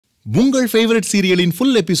உங்கள் favourite சீரியலின்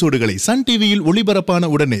full எபிசோடுகளை Sun டிவியில் ஒளிபரப்பான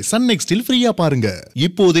உடனே சன் நெக்ஸ்டில் ஃப்ரீயா பாருங்க.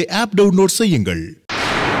 இப்போதே ஆப் டவுன்லோட் செய்யுங்கள்.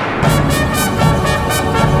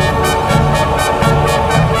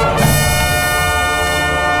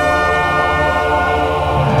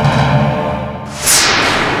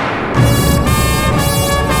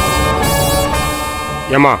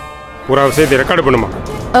 ஏமா ஒரு விஷயத்தை ரெக்கார்ட் பண்ணுமா?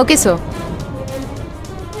 Okay sir.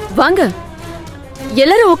 வாங்க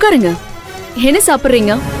எல்லாரும் உட்காருங்க. என்ன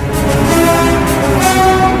சாப்பிடுறீங்க?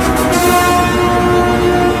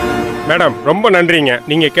 மேடம் ரொம்ப நன்றிங்க.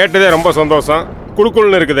 நீங்க கேட்டதே ரொம்ப சந்தோஷம்.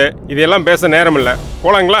 குடுக்குள்னு இருக்குது. இதெல்லாம் பேச நேரம் இல்ல.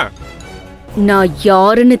 போலாங்களா? நான்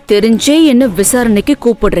யாருன்னு தெரிஞ்சே என்ன விசாரணைக்கு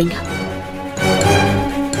கூப்பிடுறீங்க?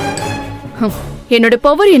 என்னோட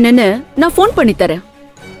பவர் என்னன்னு நான் ஃபோன் பண்ணி தரேன்.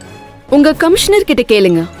 உங்க கமிஷனர் கிட்ட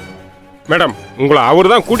கேளுங்க. மேடம் உங்களை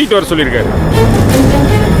அவர் தான் கூட்டிட்டு வர சொல்லியிருக்காரு.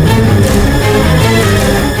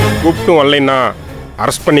 கூப்பிட்டு வரலைன்னா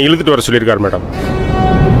அரெஸ்ட் பண்ணி இழுத்துட்டு வர சொல்லியிருக்காரு மேடம்.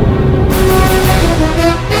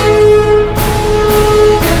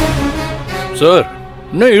 சார்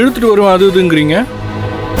என்ன இழுத்துட்டு வருவேன் அது இதுங்கிறீங்க?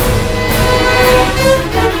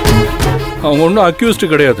 அவங்க ஒன்றும்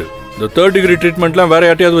அக்யூஸ்டு கிடையாது. இந்த 3rd டிகிரி ட்ரீட்மெண்ட்லாம் வேற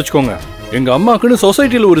யார்ட்டையாவது வச்சுக்கோங்க. எங்க அம்மாக்குன்னு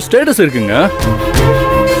சொசைட்டியில் ஒரு ஸ்டேட்டஸ் இருக்குங்க.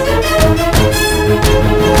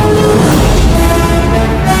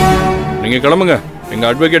 நீங்க கிளம்புங்க. எங்க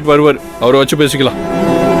அட்வொகேட் வருவார், அவரை வச்சு பேசிக்கலாம்.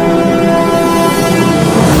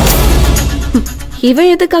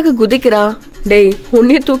 இவன் எதுக்காக குதிக்கிறா? டேய்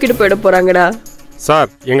உன்னைய தூக்கிட்டு போயிட போறாங்கடா. சார்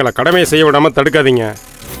எங்களை கடமையை செய்ய விடாம தடுக்காதீங்க.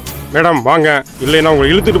 மேடம் வாங்க, இல்லைன்னா உங்களை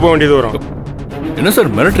இழுத்துட்டு போக வேண்டியது வரும். என்ன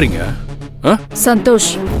சார் மிரட்டுறீங்க?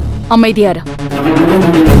 சந்தோஷ் அமைதியாரா.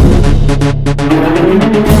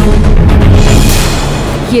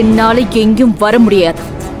 என்னால எங்கேயும் வர முடியாது.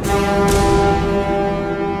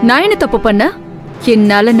 நான் என்ன தப்பு பண்ண?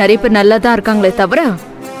 என்னால நிறைய பேர் நல்லா தான் இருக்காங்களே தவிர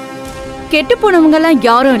கெட்டு போனவங்க எல்லாம்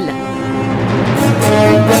யாரும் இல்ல.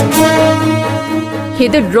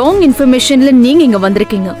 இது ராங் இன்ஃபர்மேஷன்ல நீங்க இங்க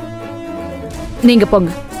வந்திருக்கீங்க. நீங்க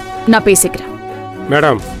போங்க, நான் பேசிக்கிறேன்.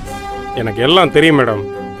 மேடம் எனக்கு எல்லாம் தெரியும் மேடம்.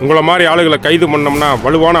 உங்களை மாதிரி ஆளுகளை கைது பண்ணோம்னா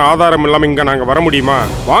வலுவான ஆதாரம் இல்லாமல் இங்கே நாங்கள் வர முடியுமா?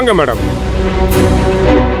 வாங்க மேடம்.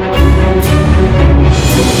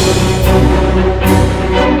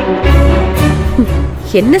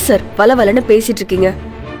 என்ன சார் வளவலன்னு பேசிட்டு இருக்கீங்க?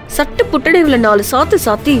 சட்டு புட்டடைவுல 4 சாத்து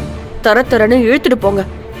சாத்தி தரன்னு இழுத்துட்டு போங்க.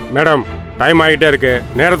 மேடம் டைம் ஆகிட்டே இருக்கு,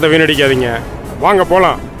 நேரத்தை வீணடிக்காதீங்க. வாங்க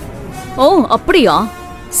போலாம். ஓ அப்படியா?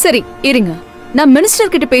 சரி இருங்க, நான்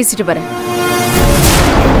மினிஸ்டர் கிட்ட பேசிட்டு வரேன்.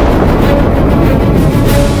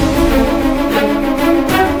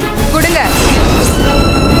 கொடுங்க.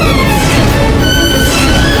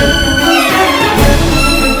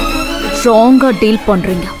 ராங்கா டீல்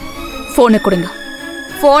பண்றீங்க. போனை கொடுங்க.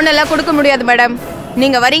 போன் எல்லாம் கொடுக்க முடியாது மேடம்.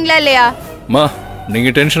 நீங்க வரீங்களா இல்லையா? மா நீங்க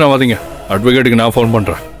டென்ஷன் ஆகாதீங்க, அட்வொகேட்டுக்கு நான் ஃபோன்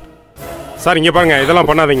பண்றேன். சார் இங்க பாருங்க, இதெல்லாம்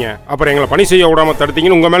பண்ணாதீங்க. அப்புறம் எங்களை பணி செய்ய விடாம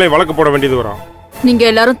தடுத்தீங்கன்னு உங்க மேலே வழக்கு போட வேண்டியது வரும். நீங்க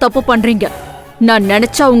எல்லாரும் தப்பு பண்றீங்க. நான்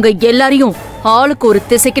நினைச்சா உங்க எல்லாரையும் ஆளுக்கு ஒரு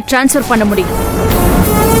திசைக்கு டிரான்ஸ்ஃபர் பண்ண முடியும்.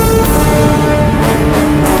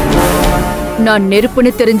 நான்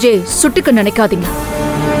நெருப்புன்னு தெரிஞ்சே சுட்டுக்க நினைக்காதீங்க.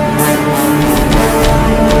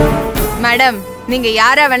 மேடம் நீங்க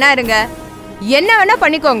யாரா வேணா இருங்க, என்ன வேணா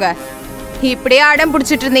பண்ணிக்கோங்க. இப்படியே அடம்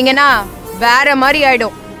பிடிச்சிட்டு இருந்தீங்கன்னா வேற மாதிரி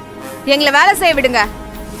ஆயிடும். எங்களை வேலை செய்ய விடுங்க.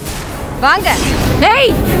 வாங்க.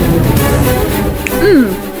 ஏய்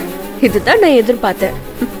இதுதான் நான் எதிர்பார்த்தேன்.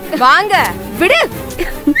 வாங்க. விடு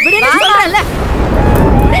விடு சொல்றேன்ல.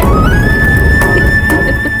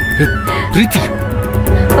 பிரீத்தி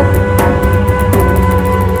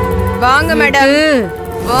வாங்க மேடம்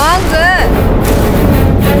வாங்க.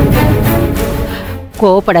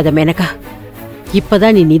 கோவப்படாத மேனகா,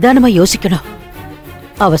 இப்பதான் நீ நிதானமா யோசிக்கணும்.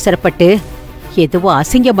 அவசரப்பட்டு எதுவும்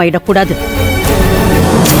அசிங்கமாயிடக்கூடாது.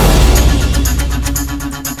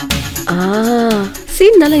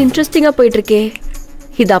 சீன் நல்லா இன்ட்ரெஸ்டிங்கா போயிட்டு இருக்கே.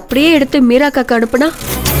 இது அப்படியே எடுத்து மீரா காக்கா அனுப்புனா?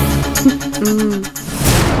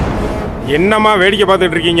 என்னம்மா வேடிக்கை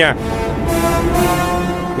பார்த்துட்டு இருக்கீங்க?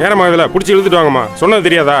 நேரமா இதுல புடிச்சு இழுத்துட்டு வாங்கம்மா. சொன்னது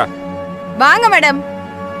தெரியாதா? வாங்க மேடம்.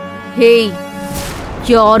 ஹேய்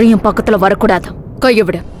யாரையும் பக்கத்துல வரக்கூடாது. கையை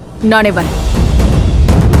விட, நானே வரேன்.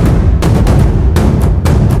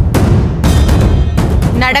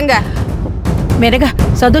 நடங்க. மேனகா,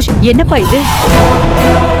 சந்தோஷ் என்னப்பா இது?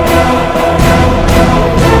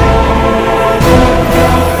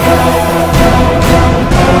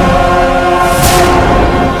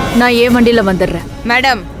 நான் ஏன் வண்டியில வந்துடுறேன்.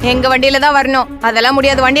 மேடம் எங்க வண்டியில தான் வரணும். அதெல்லாம்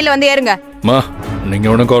முடியாது, வண்டியில வந்து ஏறுங்க. மா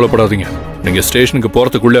நீங்க ஒன்றும் கவலைப்படாதீங்க. நீங்க ஸ்டேஷனுக்கு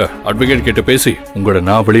போறதுக்குள்ள அட்வொகேட் கிட்ட பேசி உங்களோட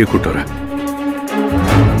நான் வெளியே கூட்டு வரேன்.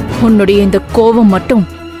 உன்னுடைய இந்த கோபம் மட்டும்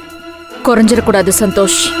குறைஞ்சிடக்கூடாது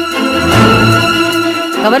சந்தோஷ்.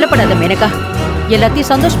 கவலைப்படாத மேனகா,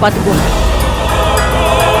 எல்லாத்தையும் சந்தோஷ் பாத்துக்கோ.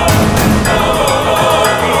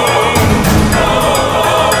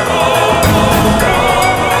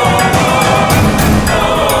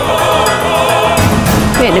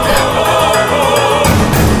 மேனகா,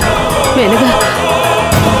 மேனகா,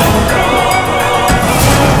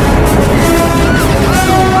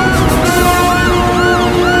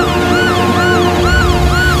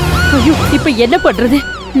 ஐயோ இப்ப என்ன பண்றது?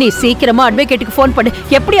 நீ சீக்கிரமா அட்வொகேட்டுக்கு போன் பண்ணு.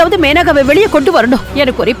 எப்படியாவது மேனகாவை வெளியே கொண்டு வரணும்.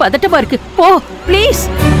 எனக்கு ஒரே பதட்டமா இருக்கு. போ ப்ளீஸ்.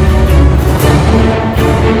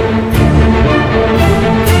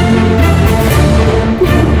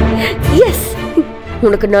 எஸ்,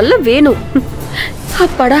 உனக்கு நல்லா வேணும்.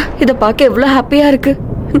 அப்பாடா, இத பார்க்க எவ்வளவு ஹாப்பியா இருக்கு.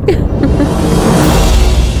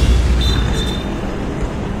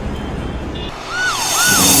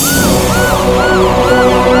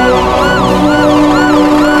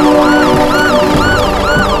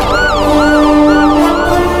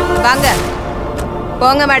 வாங்க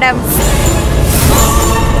போங்க மேடம்,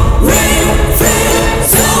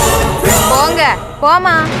 போங்க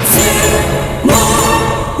போமா.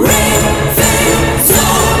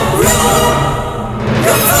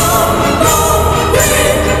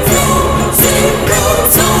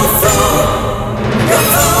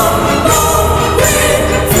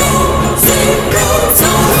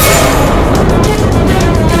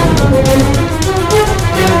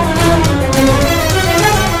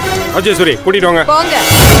 ராஜேஸ்வரி கூட்டிட்டு வாங்க. போங்க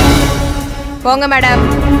போங்க மேடம்.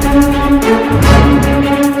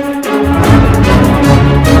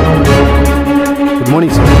 Good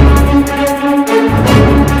morning sir.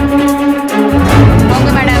 போங்க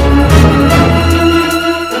மேடம்.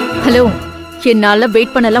 ஹலோ, என்னால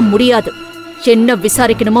வெயிட் பண்ணலாம் முடியாது. என்ன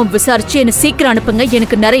விசாரிக்கணுமோ விசாரிச்சு என்ன சீக்கிரம் அனுப்புங்க.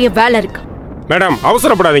 எனக்கு நிறைய வேலை இருக்கு. மேடம்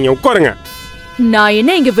அவசரப்படாதீங்க, உட்காருங்க. நான்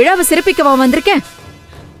என்ன இங்க விழாவை சிறப்பிக்கவா வந்திருக்கேன்?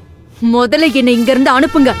 முதல்ல என்ன இங்க இருந்து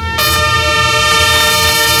அனுப்புங்க.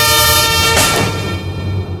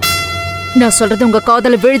 நான் சொல்றது உங்க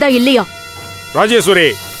காதல விழுதா இல்லையா? ராஜேஸ்வரி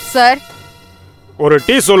சார், ஒரு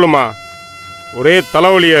டீ சொல்லுமா, ஒரே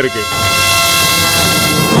தலைவலியா இருக்கு.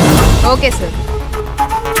 Okay sir.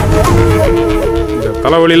 இந்த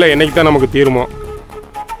தலைவலியில என்னைக்கு தான் நமக்கு தீருமோ?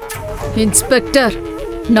 இன்ஸ்பெக்டர்,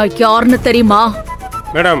 நான் யாருன்னு தெரியுமா?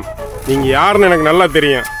 மேடம் நீங்க யாருன்னு எனக்கு நல்லா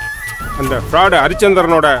தெரியும். அந்த ஃப்ராடு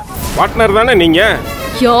ஹரிச்சந்திரனோட பார்ட்னர் தானே நீங்க?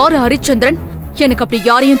 யார் ஹரிச்சந்திரன்? எனக்கு அப்படி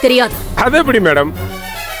யாரையும் தெரியாது. அது எப்படி மேடம்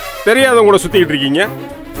தெரியாதவங்க கூட சுத்திட்டு இருக்கீங்க?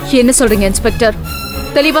 என்ன சொல்றீங்க இன்ஸ்பெக்டர்?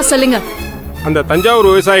 தெளிவா சொல்லுங்க. அந்த தஞ்சாவூர்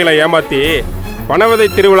விவசாயிகளை ஏமாத்தி பணவதை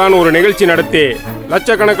திருவிழான்னு ஒரு நிகழ்ச்சி நடத்தி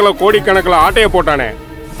லட்சக்கணக்கில் கோடிக்கணக்கில் ஆட்டையை போட்டானே,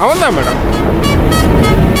 அவன் தான் மேடம்.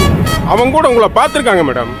 அவன் கூட உங்களை பார்த்துருக்காங்க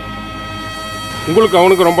மேடம். உங்களுக்கு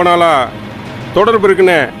அவனுக்கு ரொம்ப நாளா தொடர்பு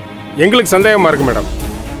இருக்குன்னு எங்களுக்கு சந்தேகமா இருக்கு மேடம்.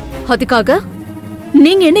 அதுக்காக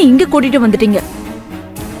நீங்க என்ன இங்க கூட்டிட்டு வந்துட்டீங்க?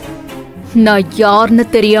 நான் யாருன்னு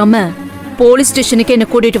தெரியாம போலீஸ் ஸ்டேஷனுக்கு என்ன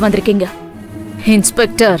கூட்டிட்டு வந்திருக்கீங்க.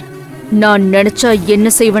 இன்ஸ்பெக்டர், நான் நினைச்சா என்ன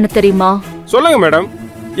செய்வேன்னு தெரியுமா? சொல்லுங்க மேடம்.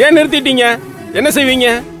 ஏன் நிறுத்திட்டீங்க? என்ன செய்வீங்க?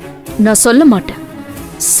 நான் சொல்ல மாட்டேன்,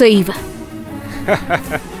 செய்வேன்.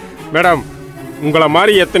 மேடம் உங்களை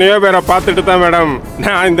மாதிரி எத்தனையோ பேரை பார்த்துட்டு தான் மேடம்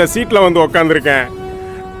நான் இந்த சீட்டில் வந்து உக்காந்துருக்கேன்.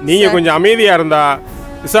 நீங்கள் கொஞ்சம் அமைதியாக இருந்தா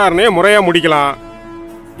விசாரணையை முறையாக முடிக்கலாம்.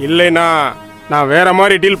 இல்லைன்னா நான் வேற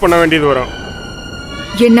மாதிரி டீல் பண்ண வேண்டியது வரும்.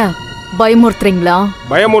 என்ன பயமுறுத்துறீங்களா?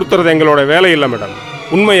 பயமுறுத்துறது எங்களோட வேலை இல்லை மேடம்.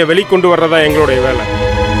 உண்மையை வெளிக்கொண்டு வர்றதா எங்களுடைய வேலை.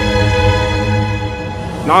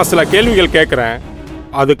 நான் சில கேள்விகள் கேட்குறேன்,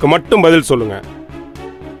 அதுக்கு மட்டும் பதில் சொல்லுங்க.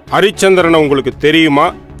 ஹரிச்சந்திரனை உங்களுக்கு தெரியுமா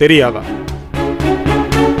தெரியாதா?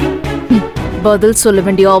 பதில் சொல்ல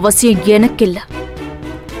வேண்டிய அவசியம் எனக்கு இல்ல.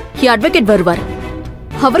 அட்வொகேட் வருவார்,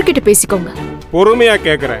 அவர்கிட்ட பேசிக்கோங்க. பொறுமையா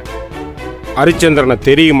கேட்குறேன். ஹரிச்சந்திரனை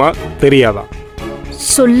தெரியுமா தெரியாதா?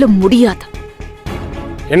 சொல்ல முடியாது.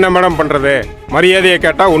 என்ன மேடம் பண்றது? மரியாதையை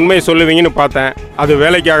கேட்டா உண்மையை சொல்லுவீங்கன்னு பார்த்தேன். அது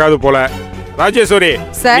வேலைக்கு ஆகாது போல. ராஜேஸ்வரி,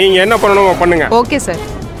 சார். நீங்க என்ன பண்ணணுமோ பண்ணுங்க. Okay sir.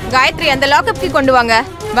 காயத்ரி, அந்த லாக்அப்க்கு கொண்டு வாங்க.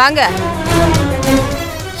 வாங்க.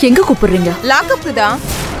 எங்க கூப்பிடுறீங்க? லாக்அப்க்கு தான்.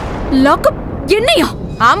 லாக்அப் என்னையா?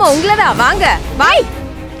 ஆமா உங்களதான். வாங்க. வாய்.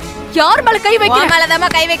 யார் மேல கை வைக்கிற? உன் மேலதாம்மா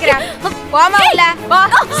கை வைக்கிறேன். போமா உள்ள. வா.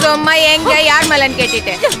 சும்மா எங்க யார் மேலன்னு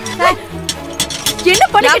கேட்டிட்டு. என்ன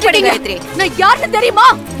பண்ணிட்டு இருக்கீங்க? காயத்ரி, நான் யாருன்னு தெரியுமா?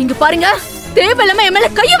 இங்க பாருங்க, தேவையில்லாம என் மேல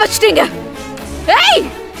கைய வச்சிட்டீங்க. ஏய்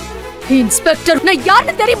இன்ஸ்பெக்டர், நான்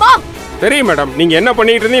யாருன்னு தெரியுமா? தெரியும் மேடம். நீங்க என்ன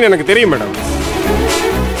பண்ணிட்டு இருந்தீங்கன்னு எனக்கு தெரியும் மேடம்.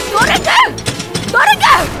 தொரங்க, தொரங்க.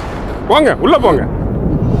 போங்க, உள்ள போங்க.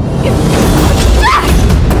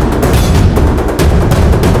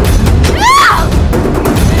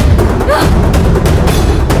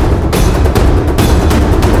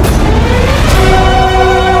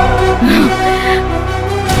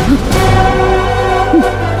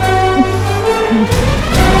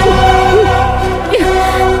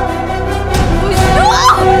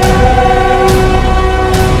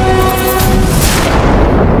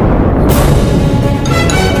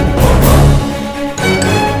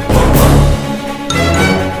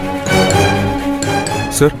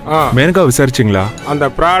 சார் மேனகா விசாரிச்சிங்களா? அந்த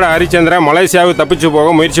பிராட ஹரிச்சந்திரன் மலேசியாவுக்கு தப்பிச்சு போக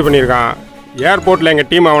முயற்சி பண்ணியிருக்கான். ஏர்போர்ட்ல எங்க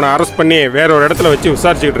டீம் அவனை அரெஸ்ட் பண்ணி வேற ஒரு இடத்துல வச்சு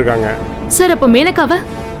விசாரிச்சுக்கிட்டு இருக்காங்க. சார் அப்ப மேனகாவ?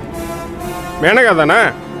 மேனகா தானே?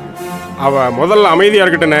 அவ முதல்ல அமைதியா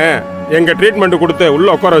இருக்கட்டுன்னு எங்க ட்ரீட்மெண்ட் கொடுத்து உள்ள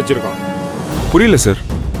உட்கார வச்சிருக்கோம். புரியல சார்.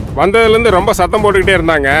 வந்ததுலேருந்து ரொம்ப சத்தம் போட்டுக்கிட்டே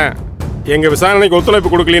இருந்தாங்க. எங்க விசாரணைக்கு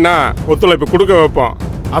ஒத்துழைப்பு கொடுக்கலினா ஒத்துழைப்பு கொடுக்க வைப்போம்.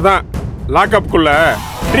 அதான் லாக்அப்குள்ள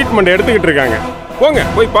ட்ரீட்மெண்ட் எடுத்துக்கிட்டு இருக்காங்க. போங்க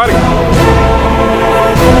போய் பாருங்க.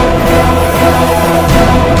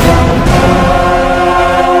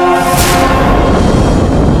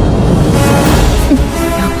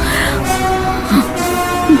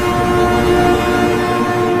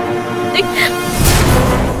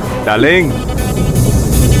 டார்லிங்,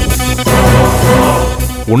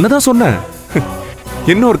 உன்னதான் சொன்னேன்.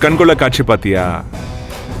 இன்னொரு கண்கொள்ள காட்சி பாத்தியா?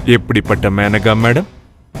 எப்படிப்பட்ட மேனகா மேடம்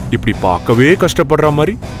இப்படி பார்க்கவே கஷ்டப்படுற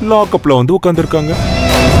மாதிரி லாக்அப்ல வந்து உட்கார்ந்துருக்காங்க.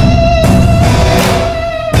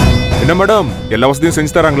 என்ன மேடம், எல்லா வசதியும்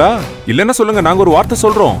செஞ்சு தராங்களா? இல்லைன்னா சொல்லுங்க, நாங்க ஒரு வார்த்தை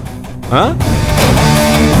சொல்றோம்.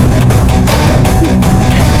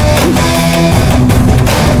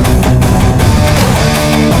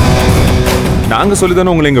 நாங்க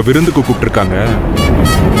சொல்லிதானே உங்களை எங்க விருந்துக்கு கூப்பிட்டுருக்காங்க.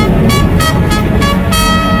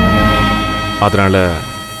 அதனால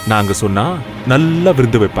நாங்க சொன்னா நல்ல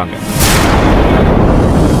விருந்து வைப்பாங்க.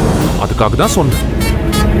 அதுக்காக தான் சொன்னேன்.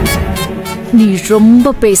 நீ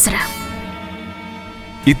ரொம்ப பேசுற.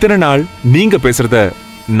 இத்தனை நாள் நீங்க பேசுறத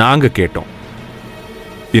நாங்க கேட்டோம்.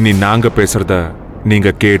 இனி நாங்க பேசுறத நீங்க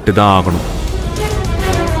கேட்டுதான் ஆகணும்.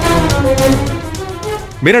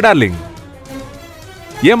 மீரா டார்லிங்,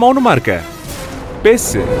 ஏன் மௌனமா இருக்க?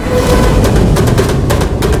 பேசு.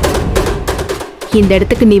 இந்த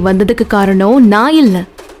இடத்துக்கு நீ வந்ததுக்கு காரணம் நான் இல்ல,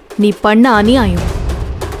 நீ பண்ண அநியாயம்.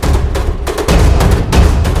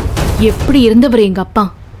 எப்படி இருந்தவர் எங்க அப்பா,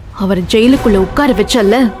 அவர் ஜெயிலுக்குள்ள உட்கார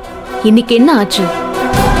வச்சல்ல, இன்னைக்கு என்ன ஆச்சு?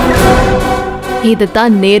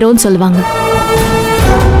 இதத்தான் நேரம்னு சொல்லுவாங்க.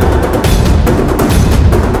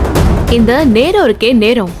 இந்த நேரம் இருக்கே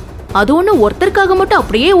நேரம், அது ஒண்ணு ஒருத்தருக்காக மட்டும்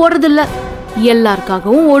அப்படியே ஓடுறது இல்ல,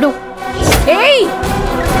 எல்லாருக்காகவும் ஓடும். ஏய்,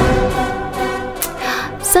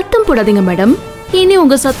 சத்தம் போடாதீங்க மேடம். இனி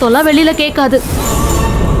உங்க சத்தம்லாம் வெளியில கேட்காது.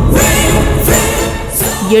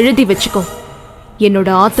 எழுதி வச்சுக்கோ, என்னோட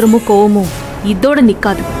ஆத்திரமும் கோவமும் இதோட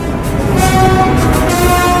நிக்காது.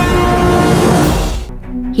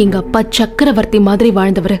 எங்க அப்பா சக்கரவர்த்தி மாதிரி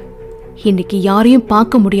வாழ்ந்தவரு இன்னைக்கு யாரையும்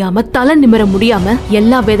பார்க்க முடியாம, தலை நிமிர முடியாம,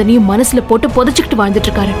 எல்லா வேதனையும் மனசுல போட்டு புதைச்சுக்கிட்டு வாழ்ந்துட்டு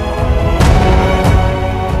இருக்காரு.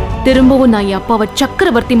 திரும்பவும் நான் என் அப்பாவை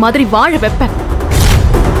சக்கரவர்த்தி மாதிரி வாழ வைப்பேன்.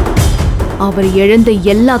 அவர் இழந்த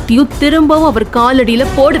எல்லாத்தையும் திரும்பவும் அவர் காலடியில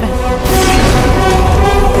போடுவேன்.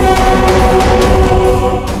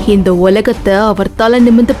 இந்த உலகத்தை அவர் தலை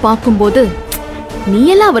நிமிர்ந்து பார்க்கும்போது நீ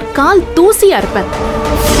எல்லாம் அவர் கால் தூசியா இருப்ப.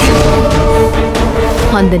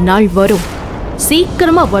 அந்த நாள் வரும்,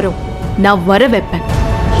 சீக்கிரமா வரும். நான் வர வைப்பேன்.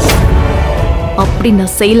 அப்படி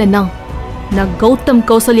நான் செய்யலன்னா நான் கௌதம்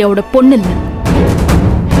கௌசல்யாவோட பொண்ணு இல்லை.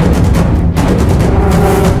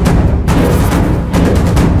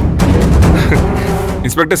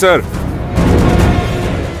 இன்ஸ்பெக்டர் சார்,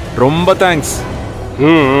 ரொம்ப தேங்க்ஸ்.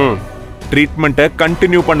 ட்ரீட்மெண்ட்டை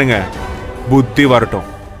கண்டினியூ பண்ணுங்க, புத்தி வரட்டும்.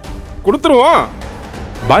 கொடுத்துருவோம்.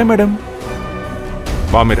 Bye madam.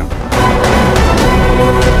 வா மீரா.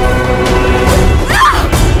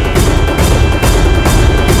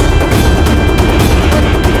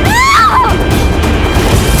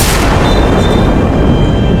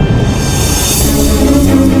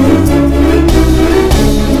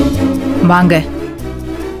 வாங்க,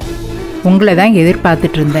 உங்களை தான்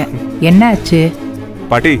எதிர்பார்த்துட்டு இருந்தேன். என்னாச்சு?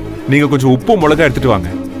 பாட்டி, நீங்க கொஞ்சம் உப்பு மிளகா எடுத்துட்டு வாங்க.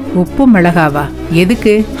 உப்பு மிளகாவா?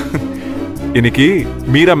 எதுக்கு? இன்னைக்கு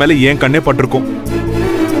மீரா மேல ஏன் கண்ணே பட்டிருக்கும்.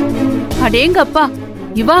 அடேங்கப்பா,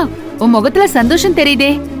 இவா உன் முகத்துல சந்தோஷம்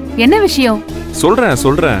தெரியுதே, என்ன விஷயம்?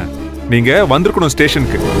 சொல்றேன். நீங்க வந்திருக்கணும்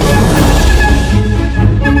ஸ்டேஷனுக்கு.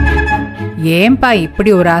 ஏன்பா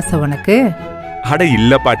இப்படி ஒரு ஆசை உனக்கு? அட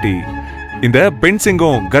இல்ல பாட்டி, இந்த பெண்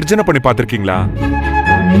சிங்கம் கர்ஜனை பண்ணி பார்த்திருக்கீங்களா?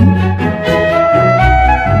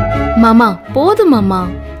 மாமா போதும் மாமா.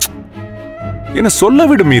 என்ன சொல்ல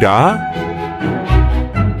விடு மீரா.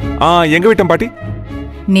 எங்க வீட்டம் பாட்டி.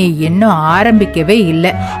 நீ இன்னும் ஆரம்பிக்கவே இல்ல.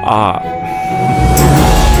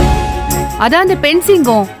 அதான் அந்த பெண்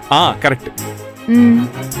சிங்கம். கரெக்ட்.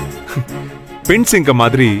 பெண் சிங்கம்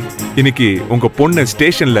மாதிரி இன்னைக்கு உங்க பொண்ணு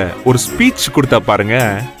ஸ்டேஷன்ல ஒரு ஸ்பீச் கொடுத்தா பாருங்க.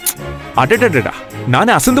 அடடடடா,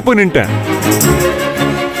 நானே அசந்து போய் நின்ட்டேன்.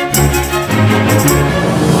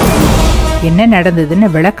 என்ன நடந்ததுன்னு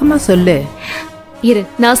விளக்கமா சொல்லு. இரு,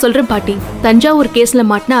 நான் சொல்றேன் பாட்டி. தஞ்சாவூர் கேஸ்ல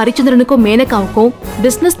மாட்டின ஹரிச்சந்திரனுக்கும் மேனகாவுக்கும்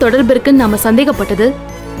பிசினஸ் தொடர்பு இருக்குன்னு நாம சந்தேகப்பட்டது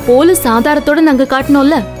போலீஸ் ஆதாரத்தோட நாங்க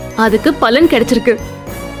காட்டினோம்ல, அதுக்கு பலன் கிடைச்சிருக்கு.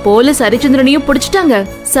 போலீஸ் ஹரிச்சந்திரனையும் பிடிச்சிட்டாங்க.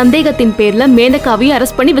 சந்தேகத்தின் பேர்ல மேனகாவையும்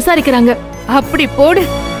அரெஸ்ட் பண்ணி விசாரிக்கிறாங்க. அப்படி போடு.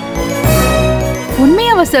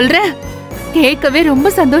 உண்மையாவ சொல்ற? கேட்கவே ரொம்ப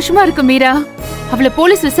சந்தோஷமா இருக்கு மீரா. அவளை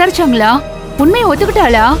போலீஸ் விசாரிச்சாங்களா? உண்மையை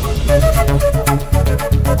ஒத்துக்கிட்டாளா?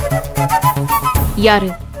 யாரு?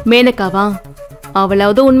 மேனகாவா?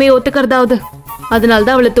 அவளாவது உண்மையை ஒத்துக்கிறதாவது.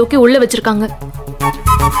 அதனாலதான் அவளை தூக்கி உள்ள வச்சிருக்காங்க.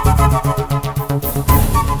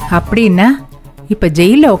 அப்படின்னா இப்ப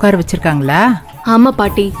ஜெயில உட்கார வச்சிருக்காங்களா? ஆமா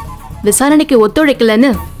பாட்டி, விசாரணைக்கு ஒத்துழைக்கலன்னு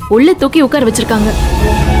உள்ள தூக்கி உட்கார வச்சிருக்காங்க.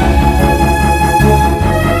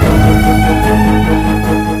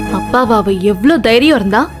 அப்பாவா அவ எவ்வளவு தைரியம்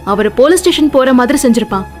இருந்தா அவரை போலீஸ் ஸ்டேஷன் போற மாதிரி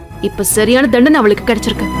செஞ்சிருப்பான். இப்ப சரியான தண்டனை அவளுக்கு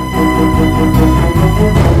கிடைச்சிருக்கு.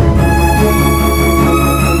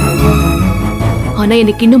 ஆனா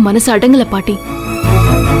எனக்கு இன்னும் மனசு அடங்கல பாட்டி.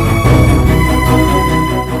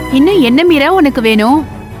 இன்னும் என்ன மீரா உனக்கு வேணும்?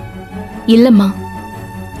 இல்லம்மா,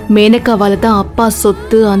 மேனகாவால தான் அப்பா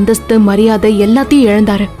சொத்து, அந்தஸ்து, மரியாதை எல்லாத்தையும்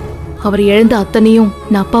இழந்தாரு. அவர் இழந்த அத்தனையும்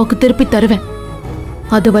நான் அப்பாவுக்கு திருப்பி தருவேன்.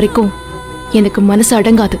 அது வரைக்கும் எனக்கு மனசு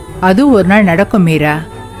அடங்காது. அது ஒரு நாள் நடக்கும் மீரா.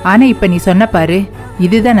 ஆனா இப்ப நீ சொன்ன பாரு,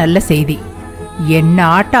 இதுதான் நல்ல செய்தி. என்ன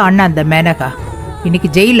ஆட்டம் ஆனா அந்த மேனகா இன்னைக்கு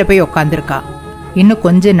ஜெயில போய் உக்காந்துருக்கா. இன்னும்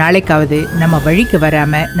கொஞ்ச நாளைக்காவது நம்ம வழிக்கு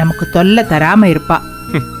வராம நமக்கு தொல்லை தராம இருப்பா.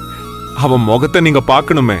 அவன் முகத்தை நீங்க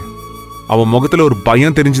பார்க்கணுமே. அவன் முகத்துல ஒரு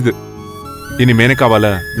பயம் தெரிஞ்சுது. இனி மேனகாவால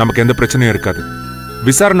நமக்கு எந்த பிரச்சனையும் இருக்காது.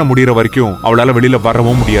 விசாரணை முடியற வரைக்கும் அவளால வெளியில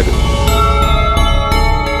வரவும் முடியாது.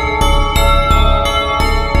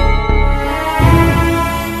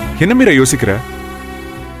 என்ன மீரா யோசிக்கிற?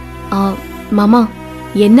 மாமா,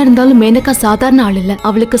 என்ன இருந்தாலும் மேனகா சாதாரண ஆள் இல்ல.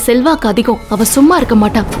 அவளுக்கு செல்வாக்கு அதிகம். அவ சும்மா இருக்க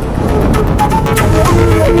மாட்டா.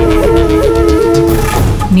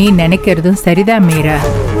 நீ நினைக்கிறதும் சரிதான் மீரா.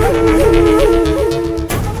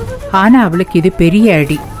 ஆனா அவளுக்கு இது பெரிய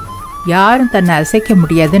அடி. யாரும் தன்னை அசைக்க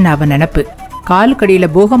முடியாதுன்னு அவ நினைப்பு. காலுக்கடியில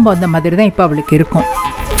பூகம்பம் வந்த மாதிரி தான் இப்ப அவளுக்கு இருக்கும்.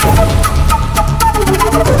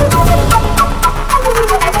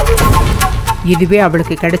 இதுவே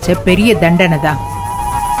அவளுக்கு கிடைச்ச பெரிய தண்டனை தான்.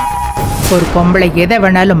 ஒரு பொம்பளை எதை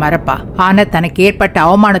வேணாலும் மறப்பா, ஆனா தனக்கு ஏற்பட்ட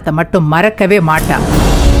அவமானத்தை மட்டும் மறக்கவே மாட்டா.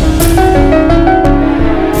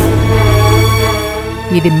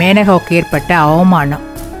 இது மேனகாவுக்கு ஏற்பட்ட அவமானம்.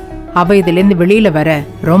 அவ இதுல இருந்து வெளியில வர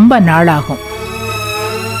ரொம்ப நாளாகும்.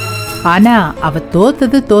 ஆனா அவ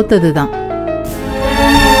தோத்ததுதான்.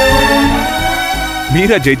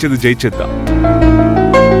 மீரா ஜெயிச்சதுதான்.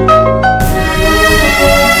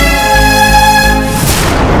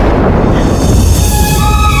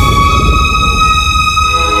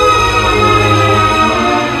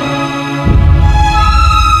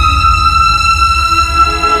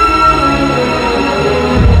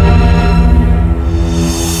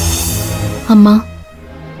 அம்மா,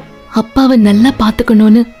 அப்பாவை நல்லா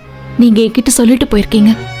பாத்துக்கணும்னு நீங்க என்கிட்ட சொல்லிட்டு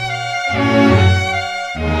போயிருக்கீங்க.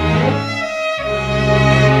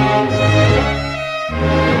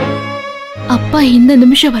 அப்பா இந்த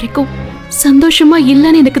நிமிஷம் வரைக்கும் சந்தோஷமா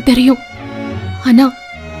இல்லைன்னு எனக்கு தெரியும். ஆனா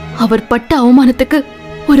அவர் பட்ட அவமானத்துக்கு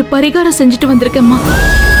ஒரு பரிகாரம் செஞ்சுட்டு வந்திருக்கேம்மா.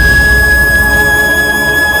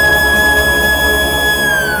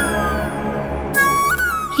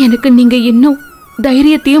 எனக்கு நீங்க இன்னும்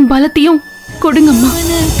தைரியத்தையும் பலத்தையும் கொடுங்கம்மா.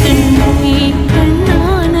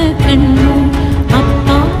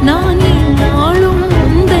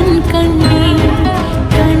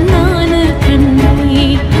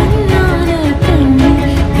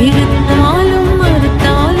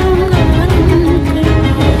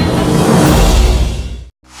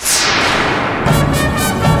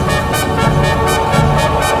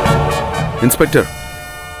 இன்ஸ்பெக்டர்,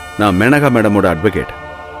 நான் மேனகா மேடமோட அட்வொகேட்.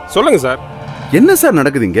 சொல்லுங்க சார். என்ன சார்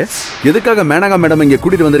நடக்குதுங்க? எதுக்காக மேனகா மேடம் இங்க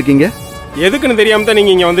கூட்டிட்டு வந்திருக்கீங்க? எதுக்குன்னு தெரியாம தான்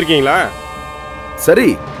நீங்க இங்க வந்திருக்கீங்களா? சரி,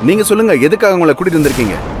 நீங்க சொல்லுங்க, எதுக்காக உங்களை கூட்டிட்டு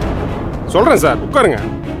வந்திருக்கீங்க? சொல்றேன் சார், உட்காருங்க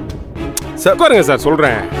சார். உட்காருங்க சார்,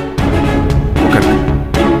 சொல்றேன்.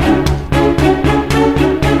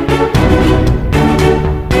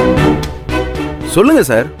 சொல்லுங்க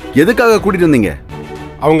சார், எதுக்காக கூட்டிட்டு வந்தீங்க?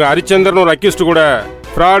 அவங்க ஹரிச்சந்திரன் ஒரு அக்யூஸ்ட் கூட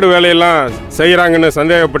ஃப்ராடு வேலையெல்லாம் செய்யறாங்கன்னு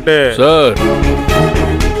சந்தேகப்பட்டு. சார்,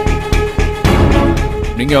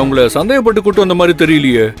 நீங்க அவங்கள சந்தேகப்பட்டு கூட்டு வந்த மாதிரி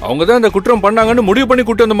தெரியலையே. அவங்க தான் இந்த குற்றம் பண்ணாங்கன்னு முடிவு பண்ணி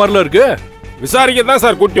கூட்டு வந்த மாதிரிலாம் இருக்கு. விசாரிக்க தான்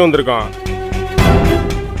சார் கூட்டி வந்திருக்கோம்.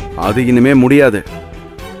 அது இனிமே முடியாது.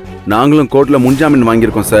 நாங்களும் கோர்ட்ல முன்ஜாமீன்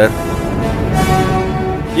வாங்கியிருக்கோம் சார்.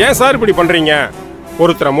 ஏன் சார் இப்படி பண்றீங்க?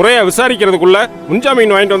 ஒருத்தரை முறையா விசாரிக்கிறதுக்குள்ள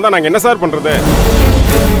முன்ஜாமீன் வாங்கிட்டு வந்தா நாங்க என்ன சார் பண்றது?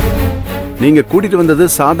 நீங்க கூட்டிட்டு வந்தது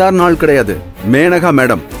சாதாரண ஆள் கிடையாது. மேனகா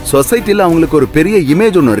மேடம். சொசைட்டில அவங்களுக்கு ஒரு பெரிய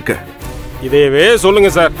இமேஜ் ஒன்று இருக்கு. இதேவே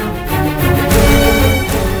சொல்லுங்க சார்.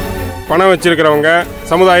 பணம் வச்சிருக்கிறவங்க,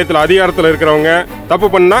 சமுதாயத்தில் அதிகாரத்தில் இருக்கிறவங்க தப்பு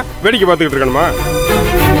பண்ணா வேடிக்கை பார்த்துக்கிட்டு இருக்கணுமா?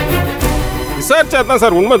 விசாரிச்சா தான்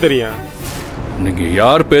சார் உண்மை தெரியும். நீங்க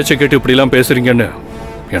யார் பேச்சை கேட்டு இப்படிலாம் பேசுறீங்கன்னு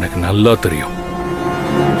எனக்கு நல்லா தெரியும்.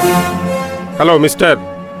 ஹலோ மிஸ்டர்,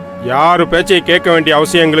 யாரு பேச்சை கேட்க வேண்டிய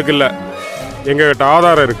அவசியம் எங்களுக்கு இல்லை. எங்ககிட்ட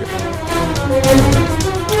ஆதாரம் இருக்கு.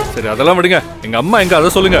 சரி, அதெல்லாம் விடுங்க. எங்க அம்மா எங்க,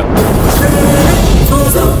 அதை சொல்லுங்க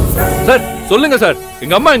சார். சொல்லுங்க சார்,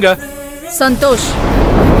 எங்க அம்மா எங்க? சந்தோஷ்,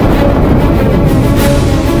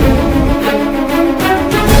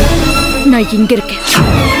 நான் இங்க இருக்கேன்.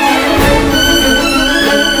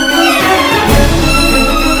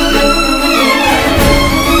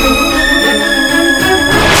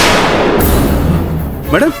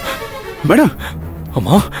 Madam, madam.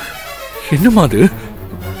 அம்மா, என்னம்மா அது?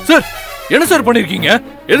 சார், என்ன சார் பண்ணிருக்கீங்க?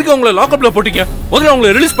 எதுக்கு அவங்கள லாக்அப்ல போட்டீங்க? முதல்ல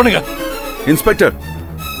அவங்கள ரிலீஸ் பண்ணுங்க. இன்ஸ்பெக்டர்,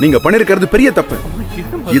 நீங்க பண்ணிருக்கிறது பெரிய தப்பு.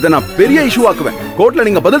 இதை நான் பெரிய இஷ்யூ ஆக்குவேன். கோர்ட்ல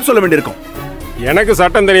நீங்க பதில் சொல்ல வேண்டியிருக்கும். எனக்கு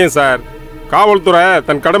சட்டம் தெரியும் சார். காவல்துறை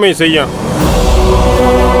தன் கடமையை செய்யும்.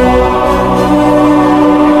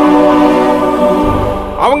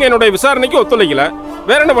 அவங்க என்னுடைய விசாரணைக்கு ஒத்துழைக்கல.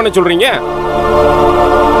 வேற என்ன பண்ண சொல்றீங்க?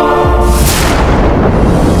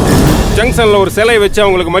 ஜங்ஷன்ல ஒரு சிலை வச்சு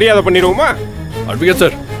அவங்களுக்கு மரியாதை பண்ணிடுவோமா? அட்வொகேட்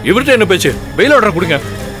சார், இவர்கிட்ட என்ன பேச்சு? பெயில் ஆர்டர் கொடுங்க.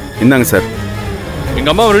 இந்தாங்க சார்.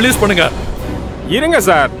 எங்க அம்மாவை ரிலீஸ் பண்ணுங்க. இருங்க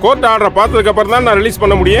சார், கோர்ட் ஆர்டரை பார்த்ததுக்கு அப்புறம் தான் நான் ரிலீஸ்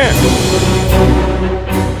பண்ண முடியும்.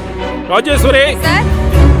 ராஜேஸ்வரி சார்,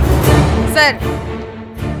 சார்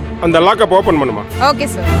அந்த லாக்கப் ஓபன் பண்ணுமா? Okay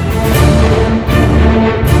sir.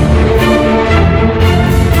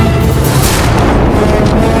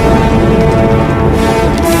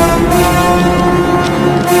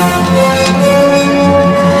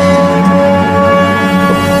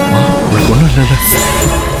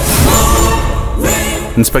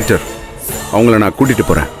 இன்ஸ்பெக்டர், அவங்கள நான் கூட்டிட்டு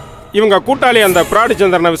போறேன். இவங்க கூட்டாளி அந்த பிராடி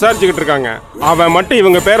சந்திரனை விசாரிச்சுக்கிட்டு இருக்காங்க. அவன் மட்டும்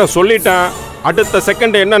இவங்க பேரை சொல்லிட்டான், அடுத்த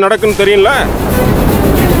செகண்ட் என்ன நடக்குன்னு தெரியல.